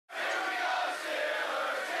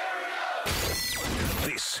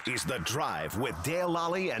This is The Drive with Dale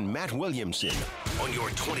Lally and Matt Williamson on your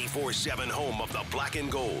 24/7 home of the black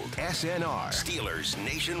and gold. SNR, Steelers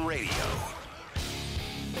Nation Radio.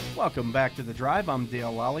 Welcome back to The Drive. I'm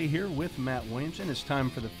Dale Lally here with Matt Williamson. It's time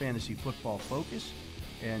for the Fantasy Football Focus,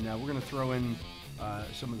 and we're going to throw in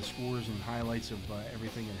some of the scores and highlights of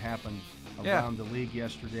everything that happened around the league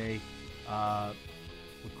yesterday.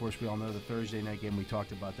 Of course, we all know the Thursday night game. We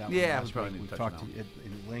talked about that. Last week. We talked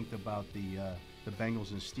in length about the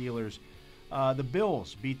Bengals and Steelers. The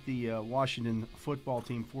Bills beat the Washington football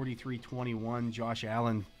team 43-21. Josh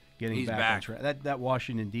Allen getting back on track. That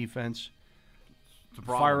Washington defense.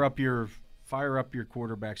 Fire up your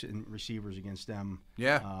quarterbacks and receivers against them.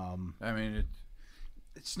 Yeah, I mean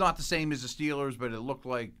it's not the same as the Steelers, but it looked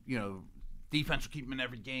like defense will keep them in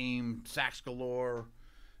every game, sacks galore.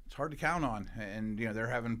 It's hard to count on, and they're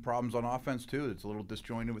having problems on offense too. It's a little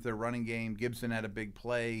disjointed with their running game. Gibson had a big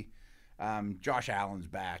play. Josh Allen's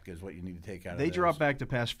back is what you need to take out of this. They dropped back to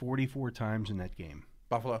pass 44 times in that game.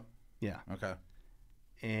 Buffalo? Yeah. Okay.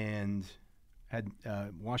 And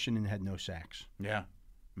Washington had no sacks. Yeah.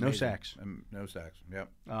 No Amazing. sacks. No sacks, yep.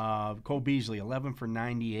 Cole Beasley, 11 for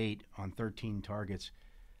 98 on 13 targets.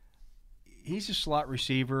 He's a slot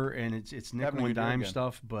receiver, and it's nickel and dime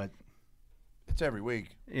stuff, but it's every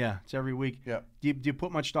week. Yeah, it's every week. Yeah. Do you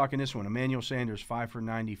put much stock in this one? Emmanuel Sanders, 5 for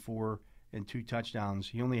 94 and 2 touchdowns.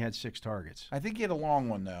 He only had 6 targets. I think he had a long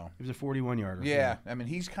one, though. It was a 41-yarder. Yeah, I mean,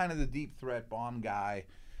 he's kind of the deep threat bomb guy.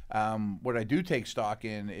 What I do take stock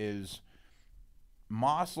in is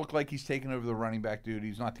Moss looked like he's taking over the running back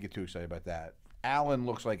duties. Not to get too excited about that. Allen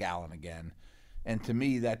looks like Allen again. And to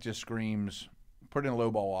me, that just screams put in a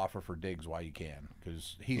low ball offer for Diggs while you can,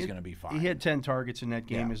 because he's going to be fine. He had 10 targets in that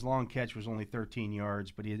game. Yeah. His long catch was only 13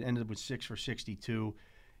 yards, but he ended up with 6 for 62.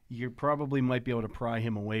 You probably might be able to pry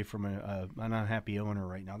him away from an unhappy owner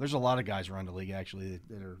right now. There's a lot of guys around the league, actually,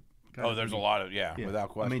 that are there's a lot of, without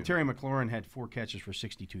question. I mean, Terry McLaurin had 4 catches for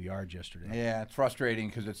 62 yards yesterday. Yeah, it's frustrating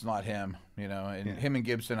because it's not him, him and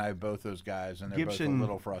Gibson, I have both those guys, and they're both a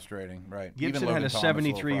little frustrating, right? Gibson had a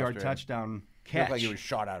 73-yard touchdown catch. It looked like he was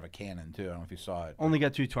shot out of a cannon, too. I don't know if you saw it. Only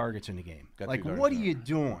got 2 targets in the game. What are you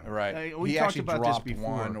doing? Right. We talked about this before.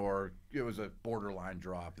 One, or it was a borderline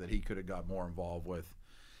drop that he could have got more involved with.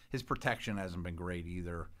 His protection hasn't been great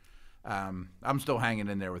either. I'm still hanging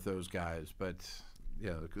in there with those guys, but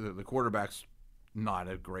the quarterback's not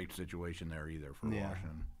a great situation there either for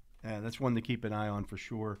Washington. Yeah, that's one to keep an eye on for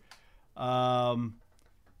sure. That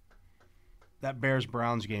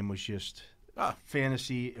Bears-Browns game was just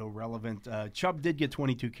fantasy irrelevant. Chubb did get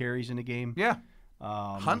 22 carries in the game. Yeah.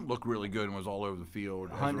 Hunt looked really good and was all over the field.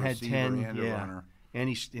 Hunt had 10, and a runner. And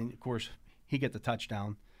of course, he got the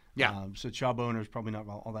touchdown. Yeah. So Chubb owners probably not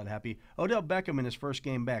all that happy. Odell Beckham in his first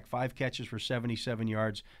game back, 5 catches for 77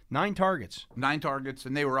 yards, 9 targets. 9 targets,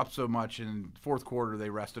 and they were up so much in fourth quarter they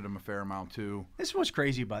rested him a fair amount too. This is what's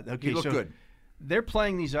crazy about it. Okay, he looked good. They're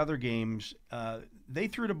playing these other games. They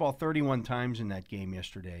threw the ball 31 times in that game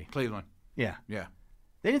yesterday. Cleveland. Yeah. Yeah.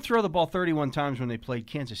 They didn't throw the ball 31 times when they played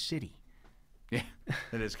Kansas City. Yeah,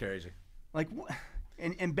 it is crazy.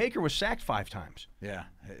 And Baker was sacked 5 times. Yeah,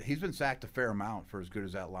 he's been sacked a fair amount for as good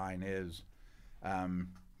as that line is.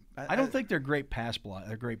 I don't think they're great pass block.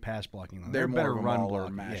 They're great pass blocking. They're more better of a run mauler,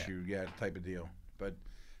 block. mash you, type of deal. But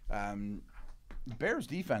Bears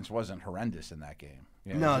defense wasn't horrendous in that game.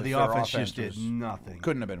 No, the offense just did nothing.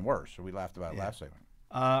 Couldn't have been worse. So we laughed about it last segment.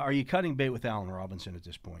 Are you cutting bait with Allen Robinson at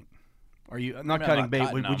this point? Are you not cutting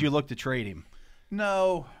bait? Would you look to trade him?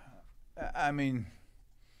 No, I mean.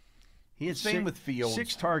 He had Same with Fields.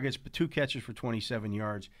 6 targets, but 2 catches for 27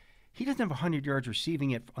 yards. He doesn't have 100 yards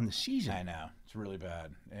receiving it on the season. I know. It's really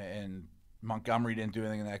bad. And Montgomery didn't do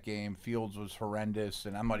anything in that game. Fields was horrendous,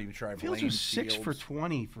 and I'm not even sure I blame Fields was 6 for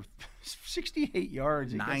 20 for 68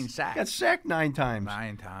 yards. 9 sacks. Got sacked 9 times.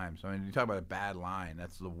 9 times. I mean, you talk about a bad line.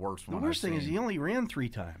 That's the worst one. The worst thing is he only ran 3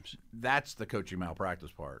 times. That's the coaching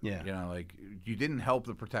malpractice part. Yeah. You didn't help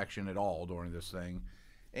the protection at all during this thing.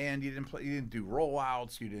 And you didn't do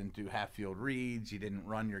rollouts. You didn't do half-field reads. You didn't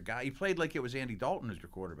run your guy. You played like it was Andy Dalton as your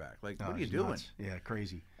quarterback. What are you doing? Nuts. Yeah,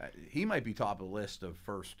 crazy. He might be top of the list of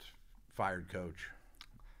first fired coach.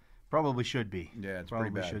 Probably should be. Yeah, it's pretty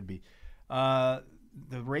bad. Probably should be.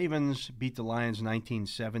 The Ravens beat the Lions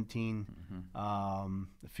 19-17.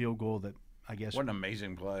 The field goal that I guess. What an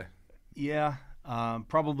amazing play. Yeah.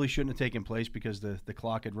 Probably shouldn't have taken place because the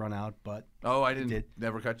clock had run out, but I didn't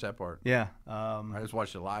never catch that part. Yeah, I just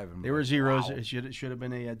watched it live. And they were zeros. Wow. It should have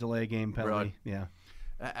been a delay game penalty. Really? Yeah.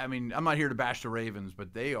 I mean, I'm not here to bash the Ravens,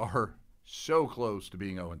 but they are so close to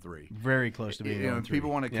being 0-3. Very close to being 0-3. People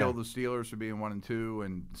want to kill the Steelers for being 1-2,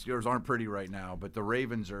 and the Steelers aren't pretty right now. But the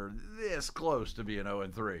Ravens are this close to being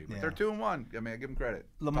 0-3. But they're 2-1. I mean, I give them credit.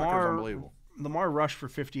 Tucker's unbelievable. Lamar rushed for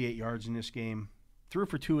 58 yards in this game, threw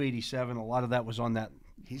for 287. A lot of that was on that.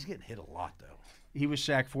 He's getting hit a lot though. He was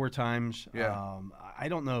sacked 4 times. Yeah. I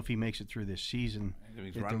don't know if he makes it through this season.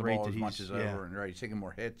 He's running the ball as much as ever, and he's taking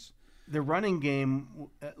more hits. The running game,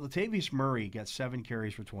 Latavius Murray got 7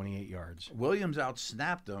 carries for 28 yards. Williams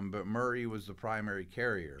outsnapped him, but Murray was the primary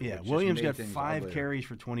carrier. Yeah, Williams got 5 carries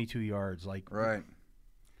for 22 yards. Right.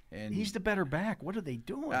 And he's the better back. What are they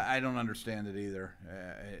doing? I don't understand it either.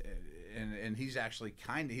 And he's actually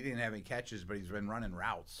he didn't have any catches, but he's been running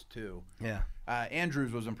routes too. Yeah.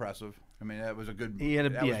 Andrews was impressive. I mean, that was a good. He had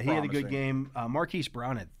a good game. Marquise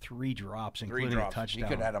Brown had 3 drops, including a touchdown. He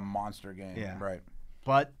could have had a monster game. Yeah. Right.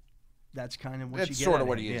 But that's kind of what you get. That's sort of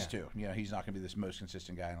what he is too. He's not going to be this most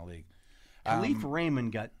consistent guy in the league. Khalif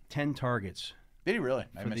Raymond got 10 targets. Did he really?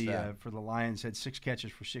 I missed that. For the Lions, had 6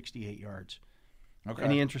 catches for 68 yards. Okay.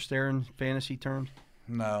 Any interest there in fantasy terms?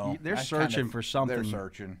 No. They're searching for something. They're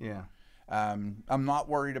searching. Yeah. I'm not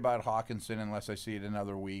worried about Hawkinson unless I see it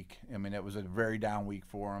another week. I mean, it was a very down week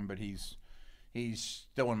for him, but he's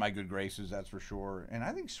still in my good graces, that's for sure. And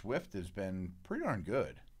I think Swift has been pretty darn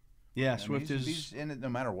good. Yeah, Swift he's in it no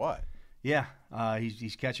matter what. Yeah,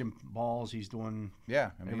 he's catching balls. He's doing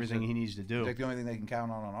everything he needs to do. It's like the only thing they can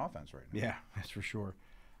count on offense right now. Yeah, that's for sure.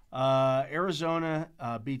 Arizona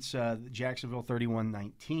beats Jacksonville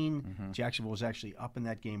 31-19. Mm-hmm. Jacksonville was actually up in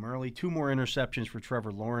that game early. 2 more interceptions for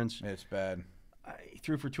Trevor Lawrence. It's bad. He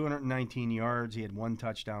threw for 219 yards. He had 1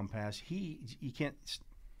 touchdown pass. He's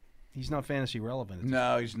not fantasy relevant.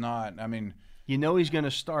 No, he's not. I mean, he's going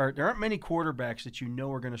to start. There aren't many quarterbacks that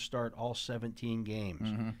are going to start all 17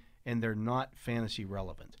 games, and they're not fantasy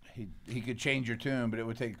relevant. He could change your tune, but it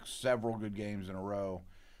would take several good games in a row.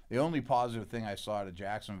 The only positive thing I saw out of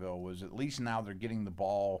Jacksonville was at least now they're getting the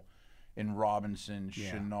ball in Robinson,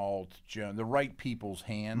 Chenault, Jones, the right people's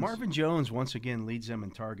hands. Marvin Jones once again leads them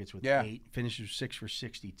in targets with 8, finishes 6 for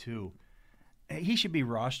 62. He should be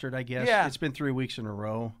rostered, I guess. Yeah. It's been 3 weeks in a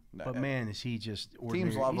row. But, man, is he just ordinary.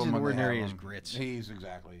 Teams love He's him as when ordinary they as have him. grits. He's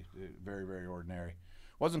exactly very, very ordinary.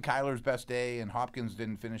 Wasn't Kyler's best day, and Hopkins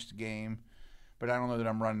didn't finish the game. But I don't know that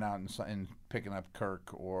I'm running out and picking up Kirk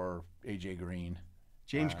or A.J. Green.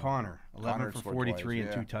 James Conner, 11 for 43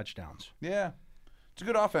 and 2 touchdowns. Yeah. It's a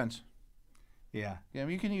good offense. Yeah. Yeah, I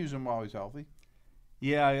mean, you can use him while he's healthy.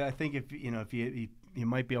 Yeah, I think if you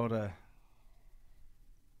might be able to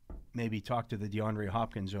maybe talk to the DeAndre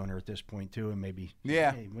Hopkins owner at this point too, and maybe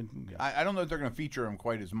I don't know if they're going to feature him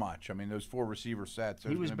quite as much. I mean, those 4 receiver sets.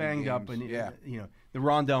 He was banged up, and the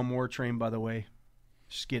Rondale Moore train, by the way,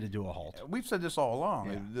 skidded to a halt. We've said this all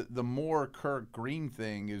along. Yeah. The Moore Kirk Green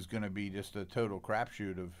thing is going to be just a total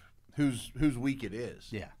crapshoot of whose week it is.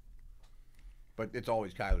 Yeah, but it's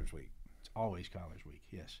always Kyler's week. It's always Kyler's week.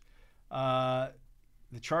 Yes.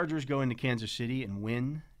 The Chargers go into Kansas City and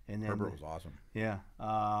win. And then Herbert was awesome. Yeah.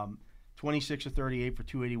 26 of 38 for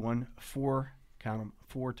 281,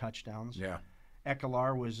 4 touchdowns. Yeah.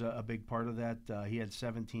 Ekeler was a big part of that. He had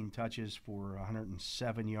 17 touches for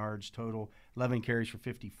 107 yards total, 11 carries for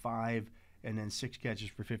 55, and then 6 catches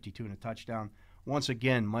for 52 and a touchdown. Once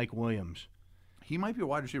again, Mike Williams. He might be a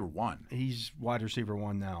wide receiver 1. He's wide receiver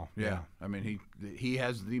 1 now. Yeah. I mean, he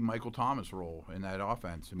has the Michael Thomas role in that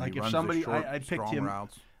offense. I mean, like he if runs somebody, the short, I picked strong him.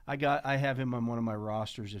 routes. I have him on one of my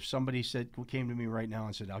rosters. If somebody came to me right now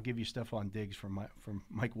and said, "I'll give you Stephon Diggs from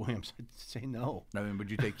Mike Williams," I'd say no. I mean,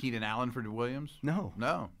 would you take Keenan Allen for Williams? No.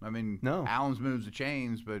 I mean, no. Allen's moves the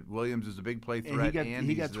chains, but Williams is a big play threat. And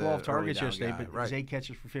he got 12 targets yesterday, but right. 8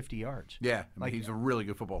 catches for 50 yards. Yeah, he's a really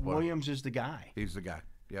good football player. Williams is the guy. He's the guy.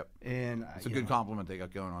 Yep. And it's a good compliment they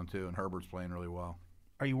got going on too. And Herbert's playing really well.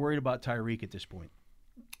 Are you worried about Tyreek at this point?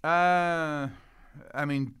 I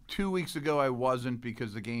mean, 2 weeks ago I wasn't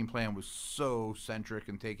because the game plan was so centric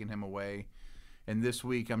and taking him away. And this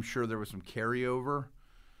week I'm sure there was some carryover.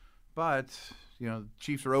 But,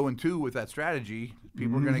 Chiefs are 0-2 with that strategy.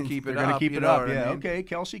 People are going to keep it up. They're going to keep it up, yeah. I mean? Okay,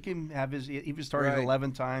 Kelsey can have he was targeted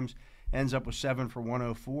 11 times, ends up with 7 for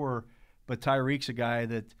 104. But Tyreek's a guy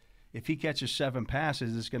that if he catches 7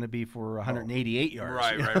 passes, it's going to be for 188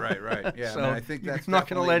 yards. Right. Yeah, so I think that's not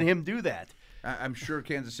going to let him do that. I'm sure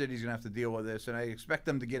Kansas City's going to have to deal with this, and I expect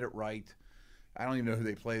them to get it right. I don't even know who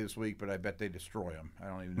they play this week, but I bet they destroy them. I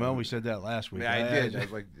don't even know. Well, we said that last week. Yeah, I did. I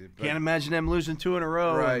was like, can't imagine them losing 2 in a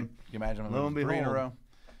row. Right. Can you imagine them losing 3 in a row?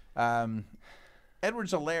 Behold.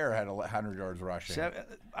 Edwards-Helaire had 100 yards rushing.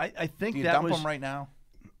 I think Do you that dump was him right now?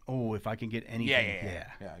 Oh, if I can get anything, yeah.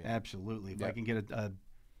 Absolutely. If I can get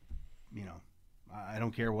I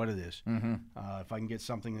don't care what it is. If I can get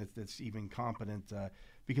something that's even competent.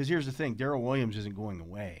 Because here's the thing, Darrell Williams isn't going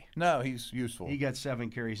away. No, he's useful. He got 7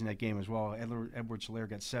 carries in that game as well. Edwards-Helaire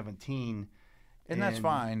got 17. And that's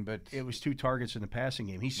fine, but it was 2 targets in the passing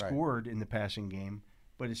game. He scored in the passing game,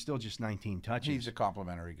 but it's still just 19 touches. He's a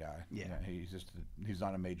complimentary guy. Yeah. He's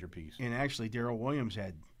not a major piece. And actually, Darrell Williams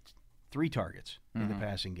had 3 targets in the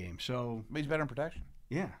passing game. So but he's better in protection.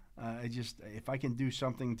 Yeah, if I can do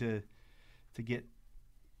something to get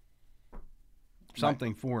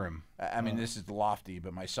something for him. I mean, this is lofty,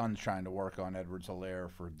 but my son's trying to work on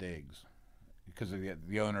Edwards-Helaire for Diggs because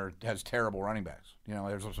the owner has terrible running backs. You know,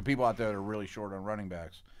 there's some people out there that are really short on running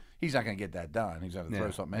backs. He's not going to get that done. He's going to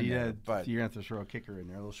throw something in there. But you're going to have to throw a kicker in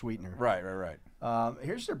there, a little sweetener. Right.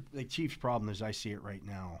 Here's the Chiefs' problem as I see it right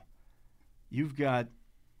now. You've got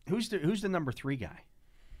who's the number 3 guy?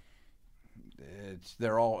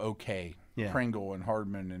 They're all okay. Yeah. Pringle and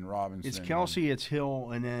Hardman and Robinson. It's Kelsey, it's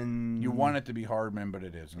Hill, and then you want it to be Hardman, but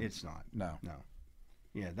it isn't. It's not. No.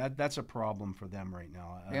 Yeah, that's a problem for them right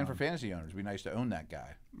now. And for fantasy owners, it'd be nice to own that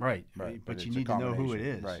guy. Right. But you need to know who it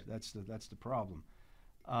is. Right. That's the problem.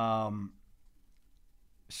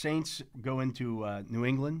 Saints go into New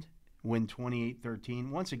England, win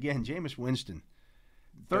 28-13. Once again, Jameis Winston.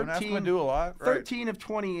 13 to do a lot. 13 of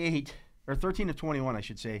 28, or 13 of 21, I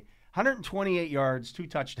should say. 128 yards, 2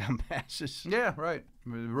 touchdown passes. Yeah, right.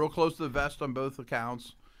 Real close to the vest on both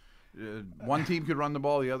accounts. One team could run the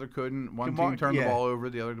ball, the other couldn't. One team turned the ball over,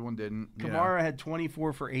 the other one didn't. Kamara had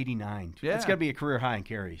 24 for 89. Yeah. It's got to be a career high in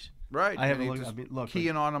carries. Right. I haven't looked.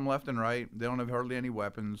 Keying on them left and right. They don't have hardly any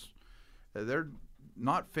weapons. They're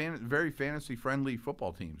not very fantasy-friendly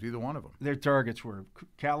football teams, either one of them. Their targets were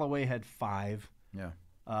Callaway had 5. Yeah.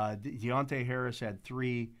 Deontay Harris had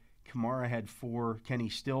 3. Kamara had 4. Kenny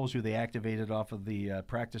Stills, who they activated off of the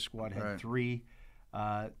practice squad, had 3.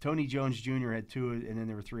 Tony Jones Jr. had 2, and then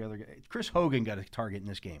there were 3 other guys. Chris Hogan got a target in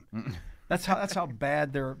this game. That's how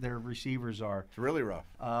bad their receivers are. It's really rough.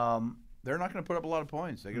 They're not going to put up a lot of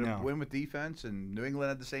points. They're going to win with defense, and New England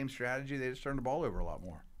had the same strategy. They just turned the ball over a lot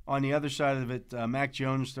more. On the other side of it, Mac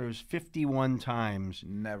Jones throws 51 times.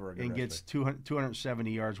 Never a good and gets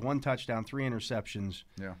 270 yards, 1 touchdown, 3 interceptions.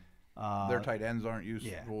 Yeah. Their tight ends aren't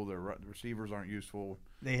useful. Yeah. Their receivers aren't useful.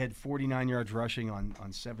 They had 49 yards rushing on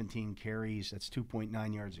 17 carries. That's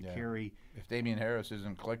 2.9 yards a carry. If Damian Harris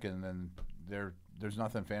isn't clicking, then there's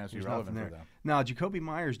nothing fantasy relevant for them. Now, Jacoby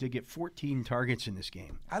Myers did get 14 targets in this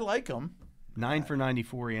game. I like him. 9 for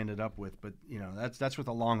 94 he ended up with, but that's with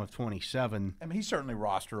a long of 27. I mean, he's certainly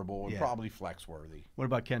rosterable and probably flex worthy. What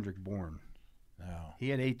about Kendrick Bourne? No. He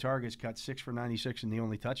had 8 targets, got 6 for 96, and the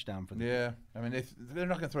only touchdown for them. Yeah. I mean, they're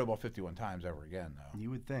not going to throw the ball 51 times ever again, though. You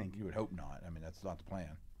would think. You would hope not. I mean, that's not the plan.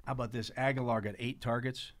 How about this? Aguilar got 8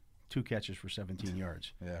 targets, 2 catches for 17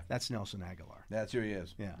 yards. Yeah. That's Nelson Aguilar. That's who he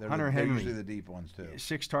is. Yeah. They're usually the deep ones, too.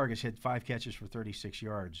 6 targets, hit 5 catches for 36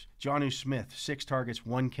 yards. Jonnu Smith, 6 targets,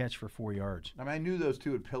 1 catch for 4 yards. I mean, I knew those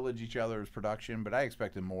two would pillage each other's production, but I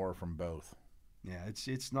expected more from both. Yeah,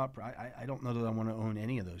 it's not. I don't know that I want to own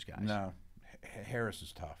any of those guys. No. Harris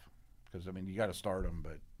is tough because, I mean, you got to start him,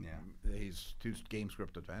 but he's too game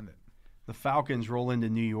script dependent. The Falcons roll into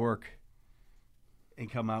New York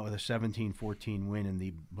and come out with a 17-14 win in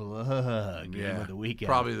the game of the weekend.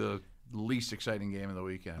 Probably the least exciting game of the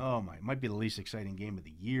weekend. Oh, might be the least exciting game of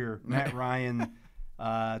the year. Matt Ryan,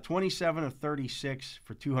 27 of 36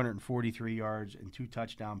 for 243 yards and 2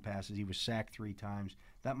 touchdown passes. He was sacked 3 times.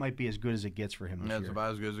 That might be as good as it gets for him this year. That's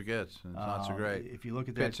about as good as it gets. It's not so great. If you look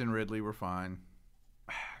at Pitts and Ridley were fine.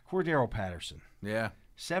 Cordero Patterson. Yeah.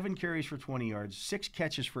 7 carries for 20 yards, 6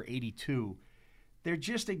 catches for 82. They're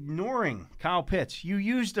just ignoring Kyle Pitts. You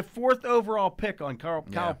used the 4th overall pick on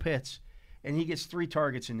Kyle Pitts, and he gets 3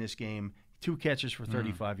 targets in this game, 2 catches for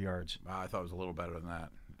 35 yards. I thought it was a little better than that.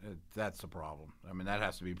 That's the problem. I mean, that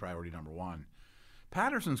has to be priority number 1.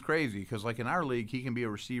 Patterson's crazy because, like in our league, he can be a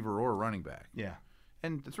receiver or a running back. Yeah.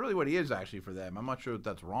 And that's really what he is actually for them. I'm not sure that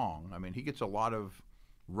that's wrong. I mean, he gets a lot of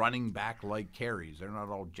running back-like carries. They're not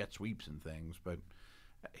all jet sweeps and things, but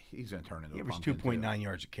he's going to turn into a pumpkin. It was 2.9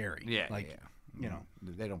 yards a carry. Yeah, You know.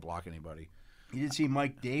 They don't block anybody. You did see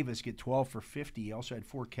Mike Davis get 12 for 50. He also had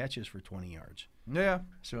 4 catches for 20 yards. Yeah.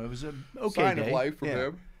 So it was a okay sign day. of life from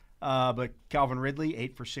him. But Calvin Ridley,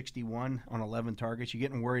 8 for 61 on 11 targets. You're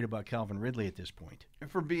getting worried about Calvin Ridley at this point.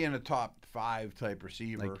 For being a top 5 type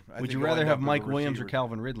receiver. Would you rather have Mike Williams or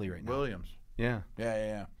Calvin Ridley right now? Williams. Yeah.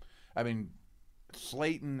 Yeah. I mean,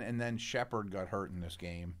 Slayton and then Shepard got hurt in this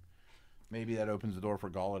game. Maybe that opens the door for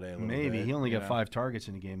Golladay a little bit. Maybe. He only got 5 targets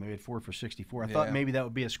in the game. Maybe had 4 for 64. I thought maybe that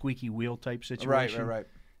would be a squeaky wheel type situation. Right.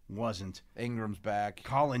 Wasn't. Ingram's back.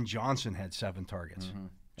 Colin Johnson had 7 targets.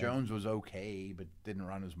 Jones was okay, but didn't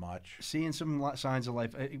run as much. Seeing some signs of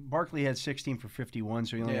life. Barkley had 16 for 51,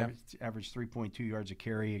 so he only averaged 3.2 yards a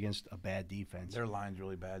carry against a bad defense. Their line's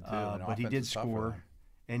really bad, too. But he did score,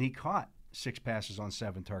 and he caught 6 passes on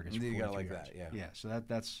 7 targets. You got to like yards. that, yeah. Yeah, so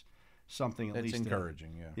that's something at least. It's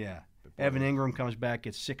encouraging, yeah. Yeah. Evan Ingram comes back,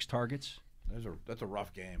 gets 6 targets. That's a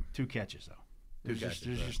rough game. 2 catches, though. There's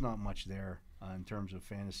just not much there in terms of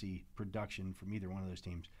fantasy production from either one of those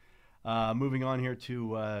teams. Moving on here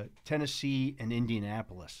to Tennessee and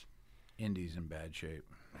Indianapolis. Indy's in bad shape.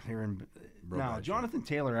 Jonathan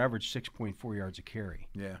Taylor averaged 6.4 yards a carry.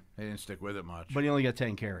 Yeah, he didn't stick with it much. But he only got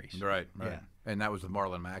 10 carries. Right. Yeah. And that was with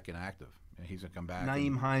Marlon Mack inactive. And he's going to come back.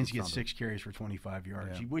 Naeem Hines gets 6 carries for 25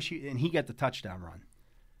 yards. Yeah. And he got the touchdown run.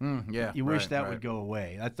 You wish that would go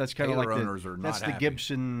away. That's kind of like the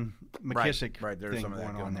Gibson McKissick There's thing some of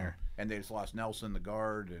that going on there. And they just lost Nelson, the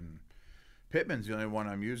guard, and Pittman's the only one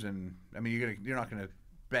I'm using. I mean, you're not going to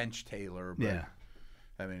bench Taylor, but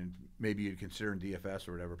I mean, maybe you'd consider in DFS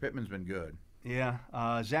or whatever. Pittman's been good. Yeah,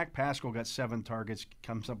 Zach Pascal got 7 targets,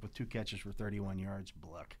 comes up with 2 catches for 31 yards.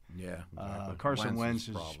 Bluck. Yeah, exactly. Carson Wentz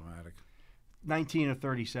is problematic. 19 of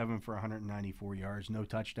 37 for 194 yards, no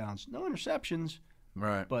touchdowns, no interceptions.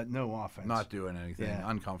 Right. But no offense. Not doing anything. Yeah.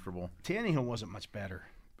 Uncomfortable. Tannehill wasn't much better.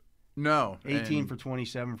 No. 18 for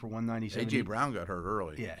 27 for 197. A.J. Brown got hurt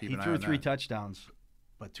early. Yeah, he threw 3 touchdowns,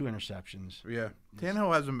 but 2 interceptions. Yeah.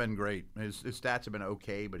 Tannehill hasn't been great. His stats have been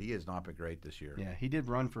okay, but he has not been great this year. Yeah, he did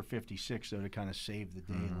run for 56, though, to kind of save the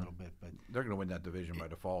day a little bit. But they're going to win that division by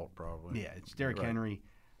default, probably. Yeah, it's Derrick Henry.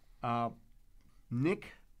 Nick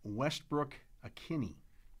Westbrook-Akini.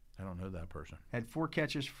 I don't know that person. Had 4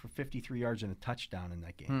 catches for 53 yards and a touchdown in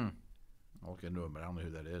that game. I'll look into him, but I don't know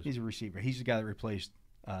who that is. He's a receiver. He's the guy that replaced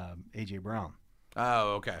A.J. Brown.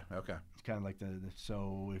 Oh, okay. It's kind of like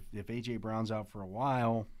so if A.J. Brown's out for a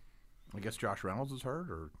while. I guess Josh Reynolds is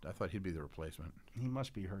hurt, or I thought he'd be the replacement. He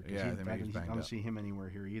must be hurt. Yeah, I don't see him anywhere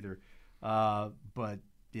here either. But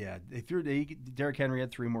yeah, Derrick Henry had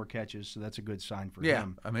 3 more catches, so that's a good sign for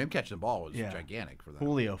him. I mean, him catching the ball was gigantic for them.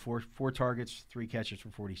 Julio, 4 targets, 3 catches for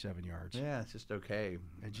 47 yards. Yeah, it's just okay.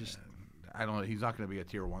 I don't know. He's not going to be a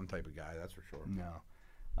tier 1 type of guy, that's for sure. No.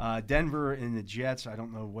 Denver and the Jets, I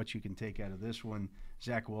don't know what you can take out of this one.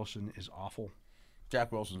 Zach Wilson is awful.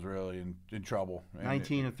 Jack Wilson's really in trouble.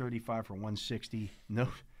 19 of 35 for 160. No.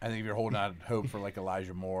 I think if you're holding out hope for like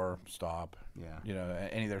Elijah Moore, stop. Yeah. You know,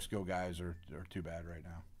 any of their skill guys are too bad right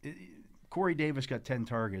now. Corey Davis got 10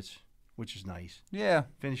 targets, which is nice. Yeah.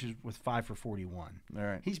 Finishes with 5 for 41. All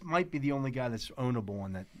right. He might be the only guy that's ownable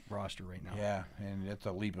on that roster right now. Yeah, and it's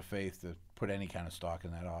a leap of faith to put any kind of stock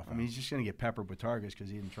in that offense. I mean, he's just going to get peppered with targets because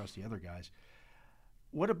he didn't trust the other guys.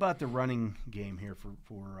 What about the running game here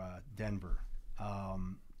for Denver?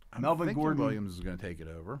 Melvin Gordon Williams is going to take it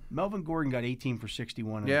over. Melvin Gordon got 18 for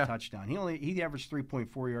 61 and a touchdown. He averaged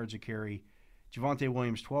 3.4 yards a carry. Javonte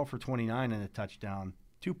Williams 12 for 29 and a touchdown,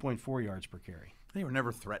 2.4 yards per carry. They were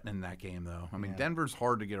never threatening that game, though. I mean, Denver's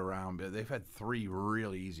hard to get around. But they've had 3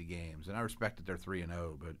 really easy games, and I respect that they're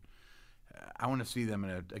 3-0. But I want to see them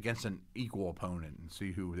against an equal opponent and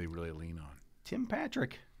see who they really lean on. Tim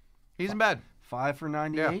Patrick, he's in bad. 5 for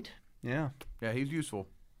 98. Yeah, he's useful.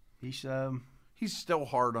 He's still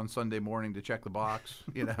hard on Sunday morning to check the box.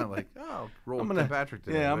 You know, like, roll Tim Patrick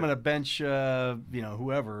today. Yeah, I'm going to bench,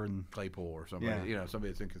 whoever. And Claypool or somebody,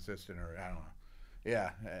 somebody that's inconsistent or I don't know.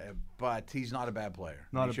 Yeah, but he's not a bad player.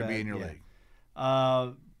 He should be in your league.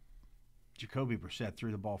 Jacoby Brissett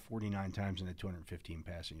threw the ball 49 times and had 215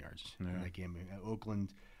 passing yards in that game.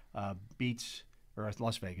 Oakland beats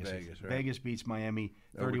Las Vegas. Vegas beats Miami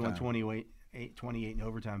 31-28 in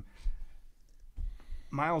overtime.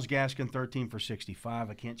 Miles Gaskin, 13 for 65.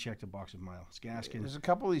 I can't check the box with Miles Gaskin. There's a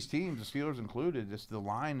couple of these teams, the Steelers included, the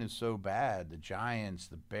line is so bad. The Giants,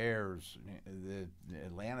 the Bears, the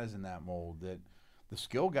Atlanta's in that mold that the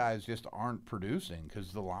skill guys just aren't producing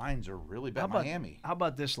because the lines are really bad. Miami. How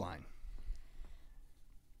about this line?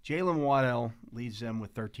 Jalen Waddell leads them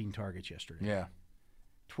with 13 targets yesterday. Yeah.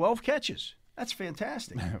 12 catches. That's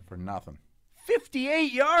fantastic. For nothing.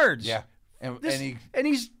 58 yards. Yeah. And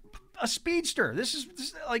he's a speedster. This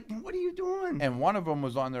is like, what are you doing? And one of them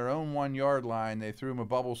was on their own 1-yard line. They threw him a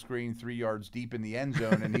bubble screen 3 yards deep in the end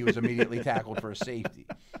zone, and he was immediately tackled for a safety.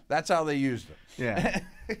 That's how they used him. Yeah.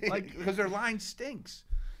 Because their line stinks.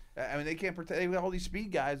 I mean, they can't protect. They have all these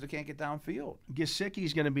speed guys that can't get downfield.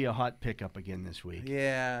 Gesicki's going to be a hot pickup again this week.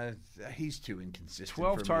 Yeah, he's too inconsistent.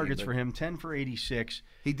 12 targets for him, 10 for 86.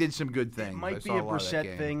 He did some good things. It might be a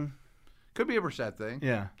Brissett thing. Could be a Brissett thing.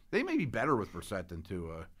 Yeah. They may be better with Brissett than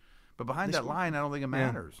Tua. But behind that line, I don't think it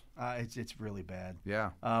matters. It's really bad. Yeah.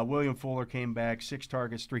 William Fuller came back, 6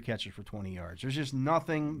 targets, 3 catches for 20 yards. There's just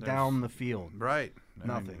nothing down the field. Right.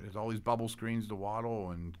 Nothing. There's all these bubble screens to Waddle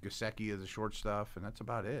and Gesicki as the short stuff, and that's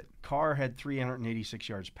about it. Carr had 386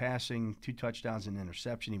 yards passing, 2 touchdowns and an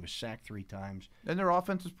interception. He was sacked 3 times. And their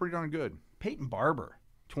offense is pretty darn good. Peyton Barber,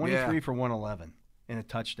 23 for 111 and a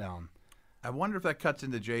touchdown. I wonder if that cuts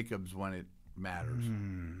into Jacobs when it matters.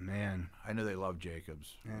 Man. I know they love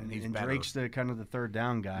Jacobs. And he's Drake's the kind of the third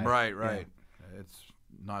down guy. Right. Yeah. It's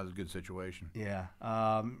not a good situation. Yeah.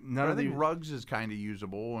 I think Ruggs is kind of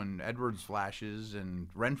usable, and Edwards flashes,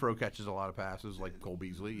 and Renfro catches a lot of passes like Cole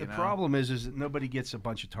Beasley. The problem is that nobody gets a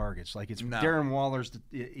bunch of targets. Like Darren Waller's,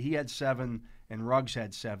 he had 7, and Ruggs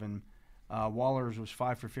had 7. Waller's was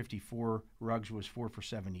 5 for 54. Ruggs was 4 for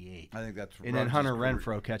 78. I think that's. And then Hunter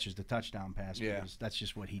Renfro catches the touchdown pass because that's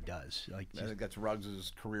just what he does. I think that's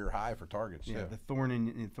Ruggs' career high for targets. Yeah, the thorn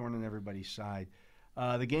in everybody's side.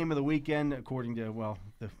 The game of the weekend, according to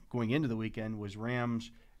going into the weekend, was Rams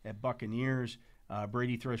at Buccaneers.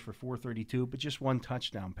 Brady throws for 432, but just 1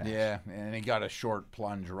 touchdown pass. Yeah, and he got a short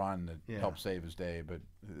plunge run that helped save his day, but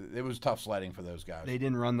it was tough sledding for those guys. They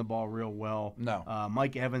didn't run the ball real well. No.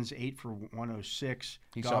 Mike Evans, 8 for 106.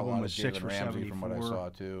 He saw a lot was of 6 Jalen for Ramsey 74. from what I saw,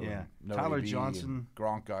 too. Yeah. Tyler Johnson.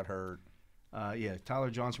 Gronk got hurt. Tyler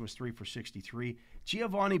Johnson was 3 for 63.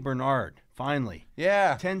 Giovanni Bernard, finally.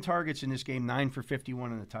 Yeah. 10 targets in this game, 9 for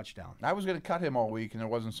 51 and a touchdown. I was going to cut him all week, and there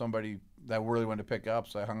wasn't somebody that really wanted to pick up,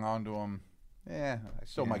 so I hung on to him. Yeah, I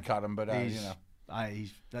still might cut him, but he's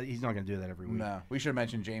not going to do that every week. No, we should have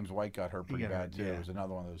mentioned James White got hurt pretty bad too. Yeah. It was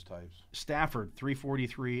another one of those types. Stafford,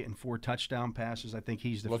 343 and 4 touchdown passes. I think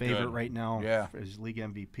he's the favorite right now as league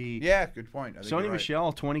MVP. Yeah, good point. Sony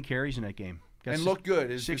Michel, 20 carries in that game. And looked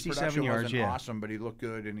good. His 67 yards, wasn't awesome, but he looked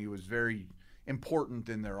good, and he was very important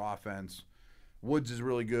in their offense. Woods is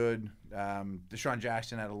really good. Deshaun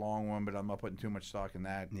Jackson had a long one, but I'm not putting too much stock in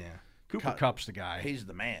that. Yeah. Cooper Kupp's the guy. He's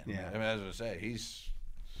the man. Yeah. I mean, as I say, he's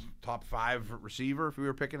top 5 receiver if we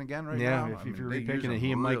were picking again now. Yeah, if you're picking it,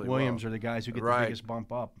 he and Mike Williams are the guys who get the biggest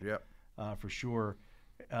bump up. Yep. For sure.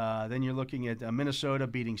 Then you're looking at Minnesota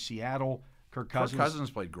beating Seattle. Kirk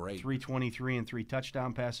Cousins played great. 323 and 3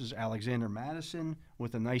 touchdown passes. Alexander Madison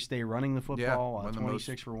with a nice day running the football.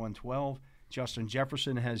 26 for 112. Justin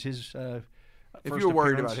Jefferson has his first If you were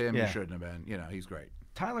worried appearance. about him, you shouldn't have been. He's great.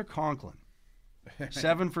 Tyler Conklin,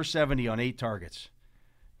 7 for 70 on 8 targets.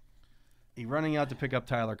 He running out to pick up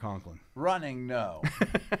Tyler Conklin. Running, no.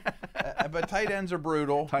 But tight ends are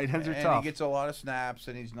brutal. Tight ends are and tough. He gets a lot of snaps,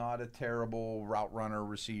 and he's not a terrible route runner,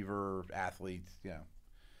 receiver, athlete.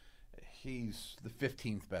 He's the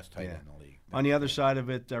 15th best tight end in the league. On the other side of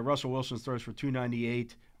it, Russell Wilson throws for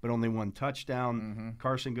 298, but only 1 touchdown. Mm-hmm.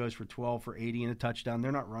 Carson goes for 12 for 80 and a touchdown.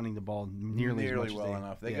 They're not running the ball nearly as much well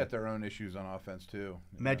enough. They got their own issues on offense, too.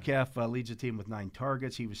 Metcalf leads the team with 9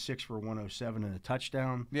 targets. He was 6 for 107 and a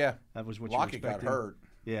touchdown. Yeah. That was what Lockett you expected. got hurt.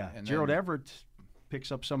 Yeah. Gerald Everett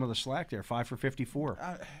picks up some of the slack there, 5 for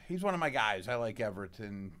 54. He's one of my guys. I like Everett,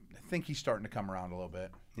 and I think he's starting to come around a little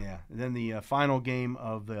bit. Yeah. And then the final game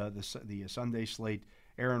of the Sunday slate,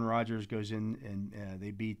 Aaron Rodgers goes in and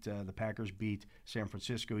the Packers beat San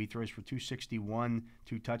Francisco. He throws for 261,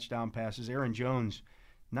 2 touchdown passes. Aaron Jones,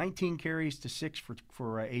 19 carries to 6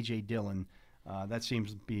 for A.J. Dillon. That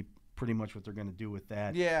seems to be pretty much what they're going to do with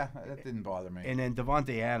that. Yeah, that didn't bother me. And then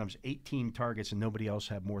Devontae Adams, 18 targets, and nobody else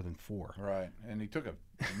had more than 4. Right, and he took a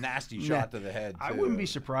nasty shot to the head, too. I wouldn't be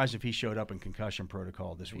surprised if he showed up in concussion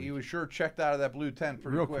protocol this week. He was sure checked out of that blue tent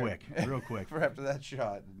pretty real quick. For after that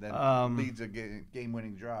shot. Then leads a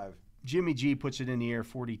game-winning drive. Jimmy G puts it in the air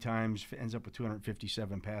 40 times, ends up with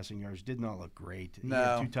 257 passing yards. Did not look great. No. He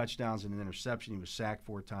had 2 touchdowns and an interception. He was sacked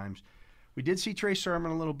 4 times. We did see Trey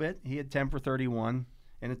Sermon a little bit. He had 10 for 31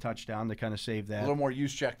 and a touchdown to kind of save that. A little more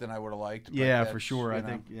use check than I would have liked. Yeah, for sure. I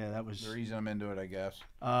think that was. They're easing him into it, I guess.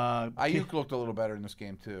 Ayuk looked a little better in this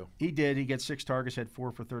game too. He did. He got 6 targets, had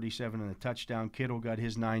 4 for 37 and a touchdown. Kittle got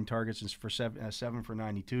his 9 targets and for 7 for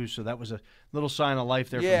 92. So that was a little sign of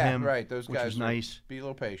life there from him. Yeah, right. Those which guys was nice. Be a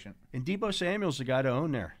little patient. And Debo Samuel's the guy to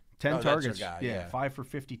own there. 10 targets. That's our guy, yeah. 5 for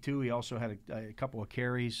 52. He also had a couple of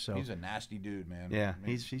carries. So he's a nasty dude, man. Yeah, I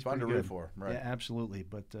mean, he's fun to pretty root good. for. Right. Yeah, absolutely.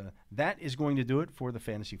 But that is going to do it for the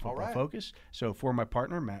Fantasy Football Focus. So for my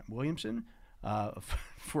partner, Matt Williamson,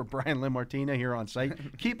 for Brian Limmartina here on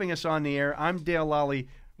site, keeping us on the air, I'm Dale Lally.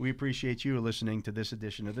 We appreciate you listening to this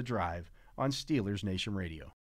edition of The Drive on Steelers Nation Radio.